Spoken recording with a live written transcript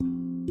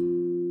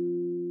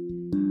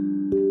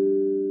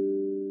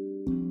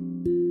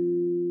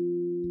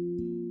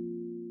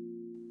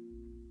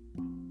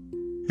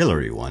Hello,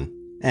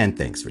 everyone, and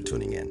thanks for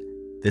tuning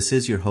in. This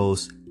is your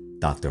host,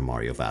 Dr.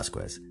 Mario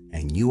Vasquez,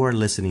 and you are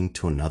listening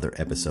to another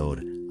episode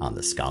on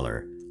the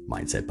Scholar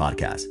Mindset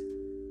Podcast.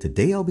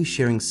 Today, I'll be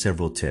sharing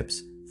several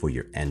tips for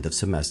your end of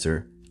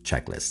semester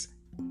checklist.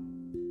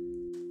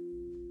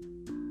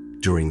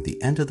 During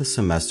the end of the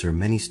semester,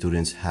 many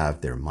students have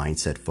their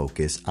mindset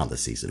focused on the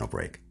seasonal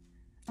break.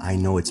 I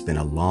know it's been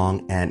a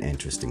long and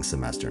interesting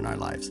semester in our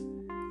lives.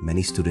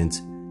 Many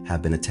students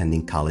have been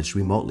attending college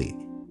remotely,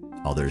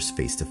 others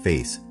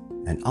face-to-face,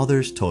 and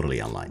others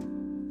totally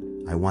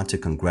online. I want to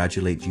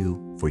congratulate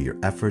you for your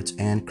efforts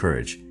and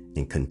courage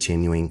in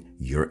continuing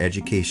your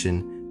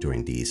education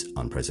during these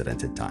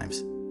unprecedented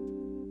times.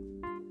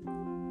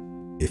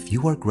 If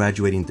you are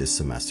graduating this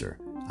semester,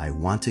 I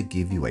want to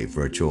give you a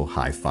virtual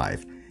high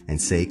five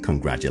and say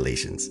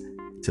congratulations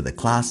to the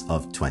class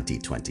of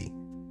 2020.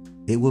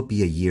 It will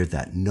be a year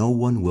that no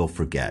one will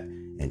forget,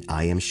 and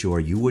I am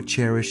sure you will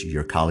cherish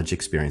your college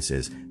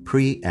experiences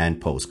pre- and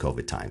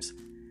post-COVID times.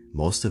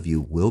 Most of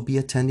you will be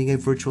attending a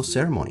virtual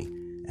ceremony,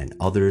 and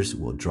others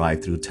will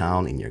drive through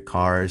town in your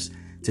cars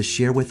to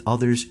share with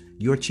others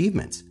your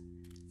achievements.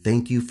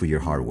 Thank you for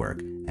your hard work,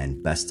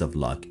 and best of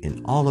luck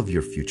in all of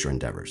your future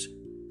endeavors.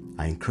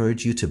 I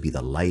encourage you to be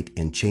the light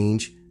and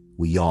change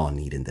we all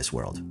need in this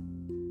world.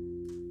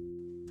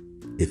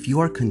 If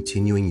you are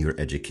continuing your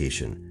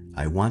education,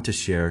 I want to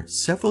share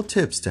several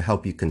tips to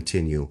help you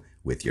continue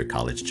with your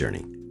college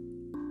journey.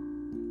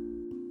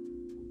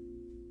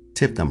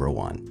 Tip number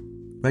 1.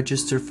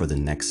 Register for the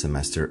next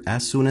semester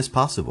as soon as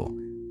possible.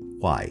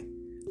 Why?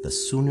 The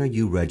sooner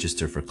you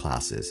register for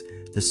classes,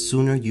 the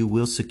sooner you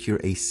will secure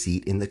a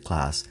seat in the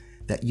class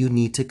that you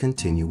need to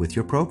continue with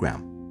your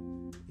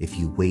program. If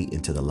you wait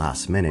until the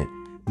last minute,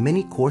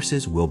 many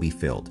courses will be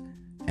filled,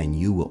 and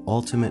you will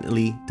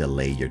ultimately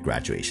delay your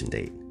graduation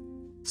date.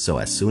 So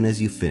as soon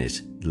as you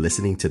finish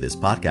listening to this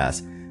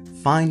podcast,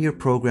 find your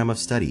program of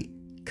study,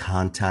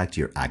 contact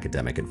your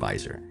academic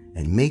advisor,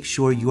 and make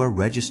sure you are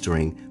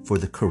registering for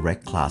the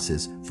correct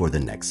classes for the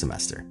next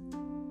semester.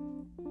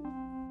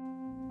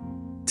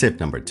 Tip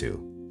number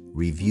 2,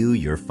 review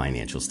your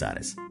financial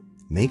status.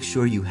 Make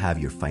sure you have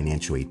your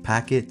financial aid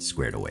packet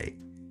squared away.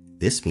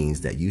 This means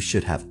that you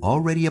should have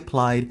already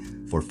applied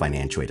for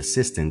financial aid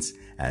assistance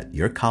at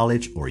your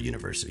college or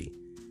university.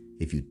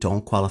 If you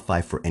don't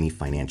qualify for any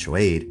financial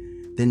aid,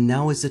 then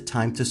now is the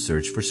time to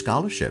search for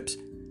scholarships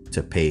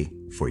to pay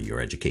for your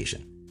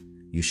education.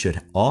 You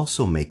should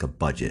also make a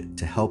budget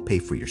to help pay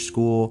for your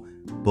school,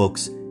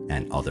 books,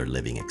 and other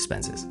living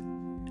expenses.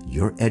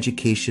 Your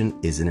education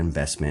is an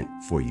investment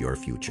for your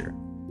future.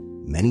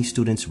 Many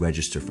students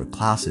register for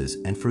classes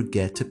and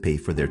forget to pay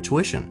for their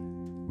tuition.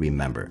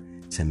 Remember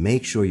to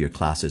make sure your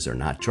classes are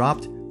not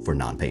dropped for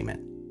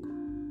non-payment.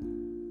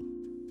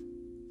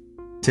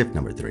 Tip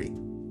number 3,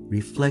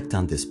 reflect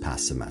on this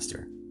past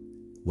semester.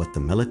 What the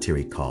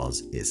military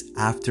calls is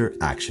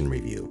after-action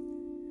review.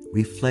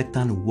 Reflect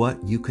on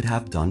what you could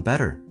have done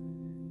better.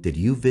 Did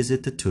you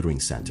visit the tutoring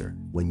center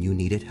when you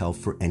needed help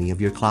for any of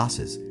your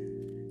classes?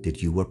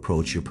 Did you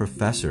approach your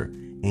professor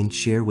and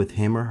share with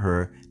him or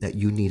her that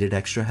you needed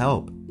extra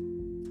help?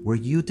 Were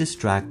you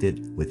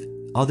distracted with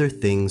other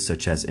things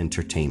such as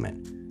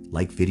entertainment,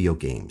 like video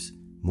games,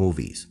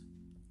 movies,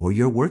 or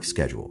your work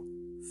schedule,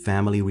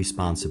 family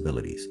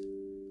responsibilities,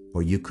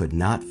 or you could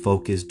not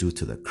focus due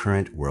to the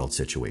current world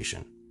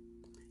situation?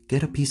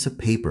 Get a piece of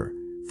paper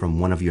from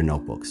one of your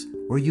notebooks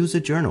or use a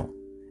journal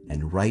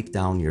and write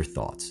down your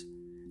thoughts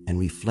and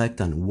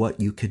reflect on what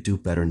you could do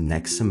better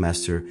next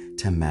semester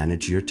to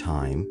manage your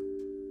time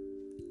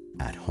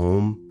at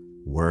home,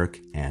 work,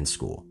 and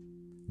school.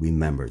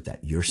 Remember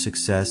that your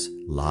success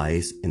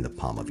lies in the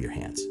palm of your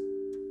hands.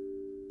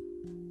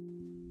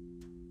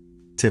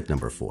 Tip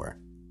number 4,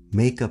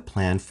 make a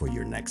plan for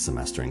your next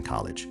semester in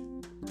college.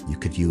 You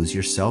could use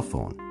your cell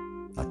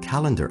phone, a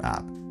calendar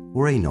app,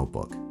 or a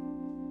notebook.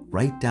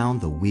 Write down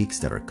the weeks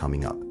that are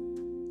coming up.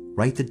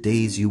 Write the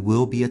days you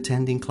will be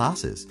attending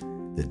classes,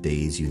 the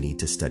days you need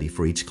to study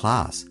for each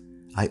class.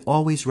 I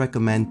always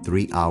recommend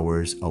 3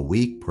 hours a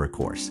week per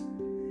course.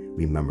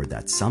 Remember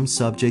that some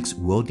subjects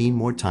will need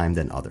more time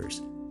than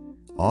others.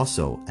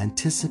 Also,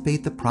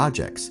 anticipate the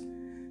projects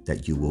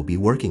that you will be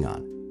working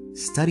on,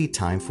 study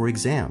time for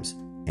exams,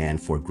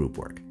 and for group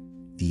work.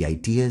 The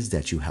idea is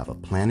that you have a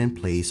plan in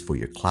place for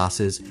your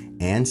classes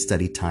and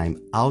study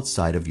time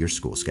outside of your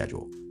school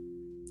schedule.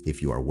 If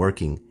you are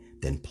working,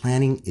 then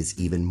planning is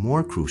even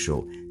more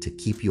crucial to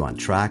keep you on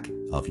track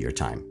of your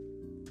time.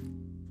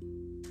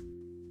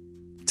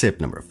 Tip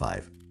number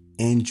 5,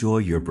 enjoy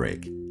your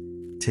break.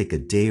 Take a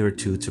day or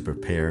two to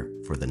prepare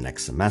for the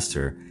next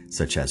semester,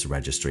 such as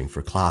registering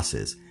for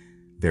classes,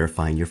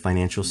 verifying your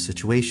financial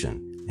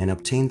situation, and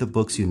obtain the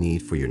books you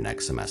need for your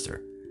next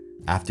semester.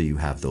 After you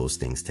have those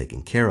things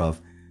taken care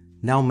of,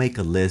 now make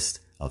a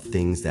list of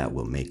things that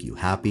will make you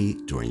happy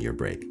during your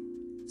break.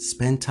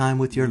 Spend time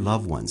with your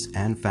loved ones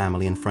and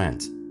family and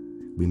friends.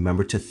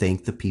 Remember to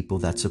thank the people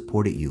that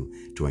supported you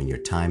during your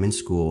time in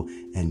school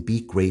and be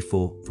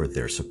grateful for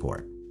their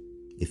support.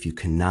 If you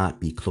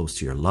cannot be close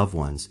to your loved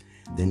ones,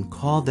 then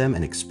call them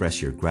and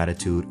express your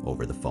gratitude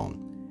over the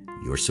phone.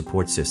 Your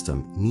support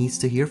system needs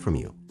to hear from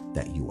you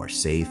that you are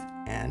safe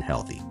and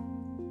healthy.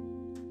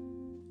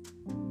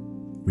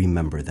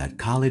 Remember that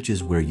college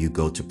is where you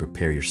go to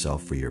prepare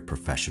yourself for your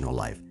professional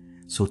life.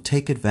 So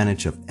take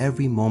advantage of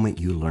every moment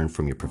you learn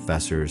from your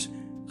professors,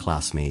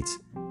 classmates,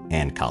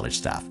 and college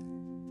staff.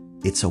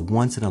 It's a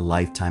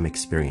once-in-a-lifetime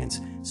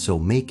experience, so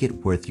make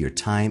it worth your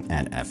time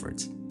and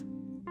efforts.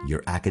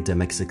 Your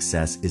academic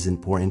success is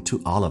important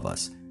to all of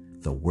us.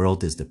 The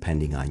world is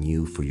depending on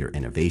you for your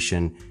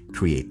innovation,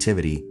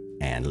 creativity,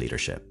 and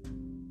leadership.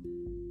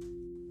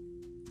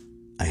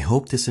 I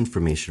hope this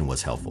information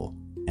was helpful,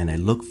 and I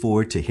look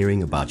forward to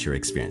hearing about your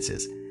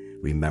experiences.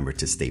 Remember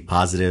to stay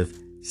positive,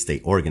 stay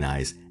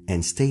organized,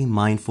 and stay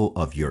mindful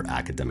of your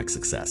academic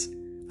success.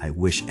 I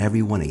wish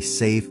everyone a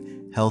safe,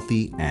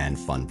 healthy, and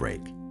fun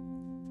break.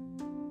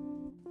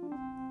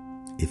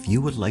 If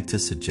you would like to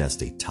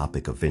suggest a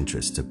topic of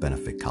interest to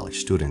benefit college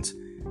students,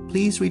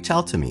 please reach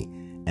out to me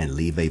and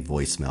leave a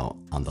voicemail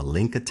on the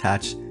link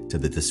attached to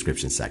the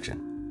description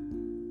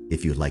section.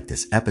 If you like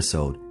this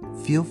episode,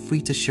 feel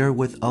free to share it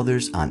with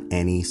others on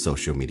any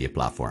social media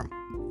platform.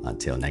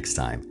 Until next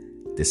time,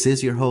 this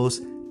is your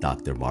host,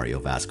 Dr. Mario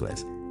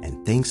Vasquez,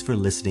 and thanks for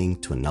listening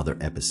to another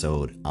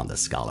episode on the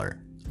Scholar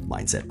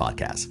Mindset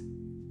Podcast.